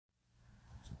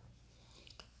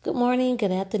Good morning,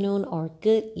 good afternoon, or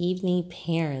good evening,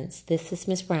 parents. This is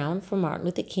Miss Brown from Martin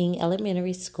Luther King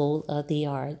Elementary School of the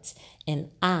Arts, and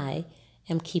I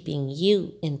am keeping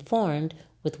you informed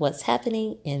with what's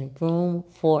happening in room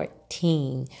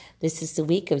 14. This is the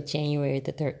week of January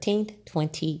the 13th,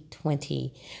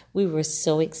 2020. We were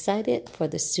so excited for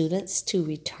the students to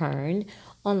return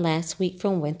on last week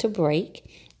from winter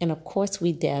break, and of course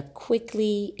we delved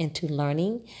quickly into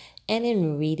learning. And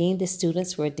in reading, the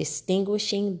students were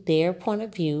distinguishing their point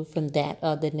of view from that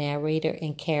of the narrator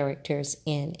and characters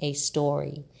in a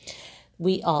story.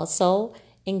 We also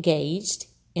engaged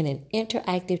in an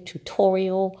interactive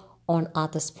tutorial on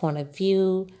author's point of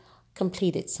view,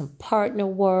 completed some partner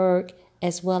work,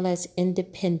 as well as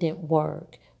independent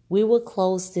work. We will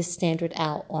close this standard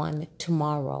out on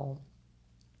tomorrow.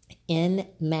 In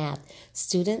math,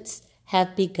 students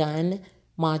have begun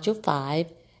Module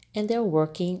 5 and they're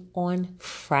working on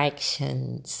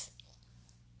fractions.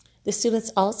 The students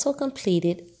also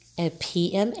completed a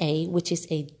PMA, which is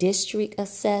a district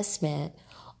assessment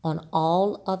on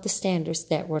all of the standards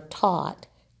that were taught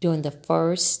during the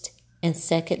first and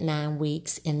second 9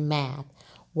 weeks in math.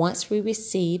 Once we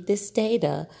receive this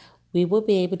data, we will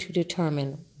be able to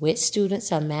determine which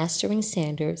students are mastering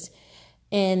standards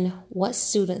and what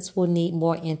students will need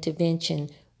more intervention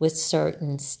with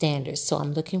certain standards. So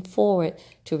I'm looking forward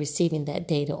to receiving that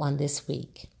data on this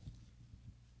week.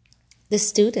 The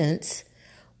students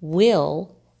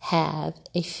will have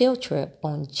a field trip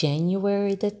on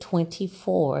January the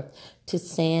 24th to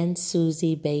San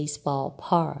Susie Baseball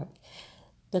Park.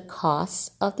 The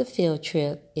cost of the field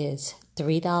trip is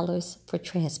 $3 for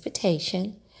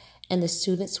transportation, and the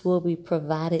students will be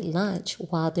provided lunch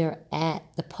while they're at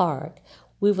the park.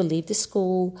 We will leave the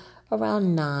school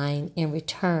around 9 and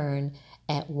return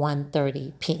at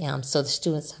 1:30 p.m. So the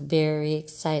students are very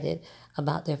excited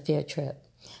about their field trip.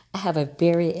 I have a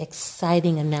very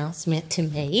exciting announcement to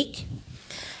make.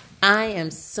 I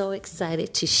am so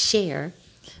excited to share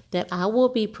that I will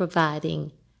be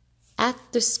providing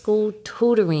after-school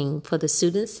tutoring for the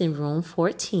students in room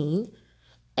 14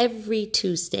 every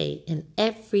Tuesday and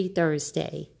every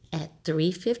Thursday at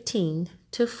 3:15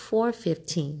 to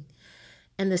 4:15.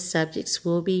 And the subjects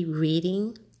will be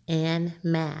reading and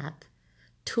math.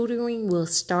 Tutoring will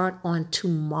start on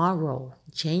tomorrow,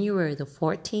 January the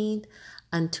 14th,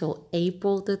 until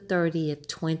April the 30th,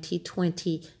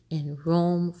 2020, in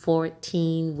room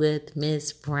 14 with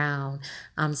Miss Brown.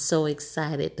 I'm so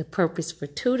excited. The purpose for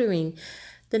tutoring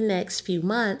the next few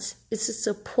months is to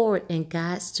support and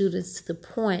guide students to the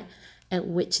point at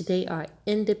which they are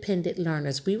independent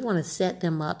learners. We want to set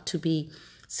them up to be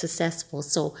successful.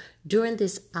 So during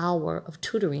this hour of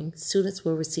tutoring, students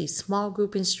will receive small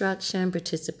group instruction,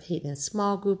 participate in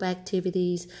small group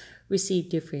activities, receive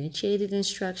differentiated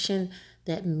instruction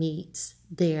that meets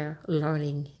their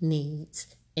learning needs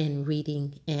in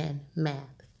reading and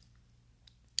math.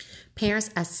 Parents,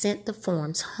 I sent the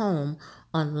forms home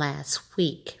on last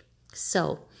week.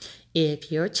 So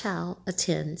if your child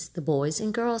attends the Boys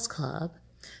and Girls Club,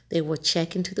 they will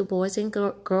check into the Boys and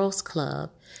Girls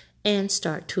Club and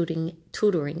start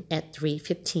tutoring at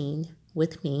 3:15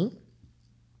 with me.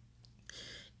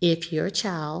 If your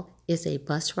child is a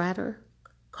bus rider,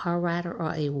 car rider,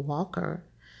 or a walker,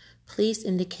 please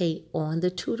indicate on the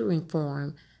tutoring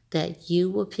form that you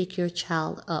will pick your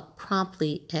child up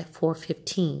promptly at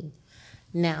 4:15.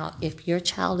 Now, if your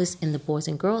child is in the Boys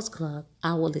and Girls Club,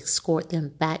 I will escort them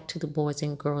back to the Boys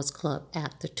and Girls Club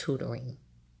after tutoring.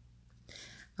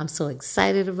 I'm so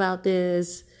excited about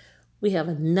this. We have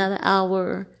another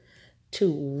hour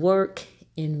to work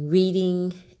in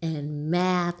reading and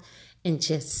math and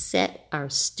just set our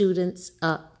students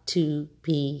up to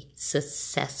be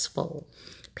successful.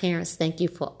 Parents, thank you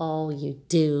for all you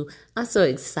do. I'm so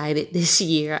excited this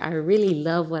year. I really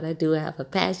love what I do. I have a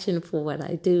passion for what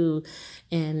I do.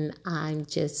 And I'm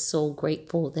just so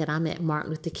grateful that I'm at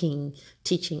Martin Luther King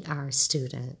teaching our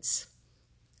students.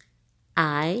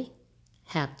 I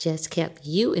have just kept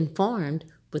you informed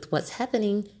with what's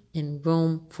happening in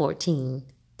room 14.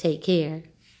 Take care.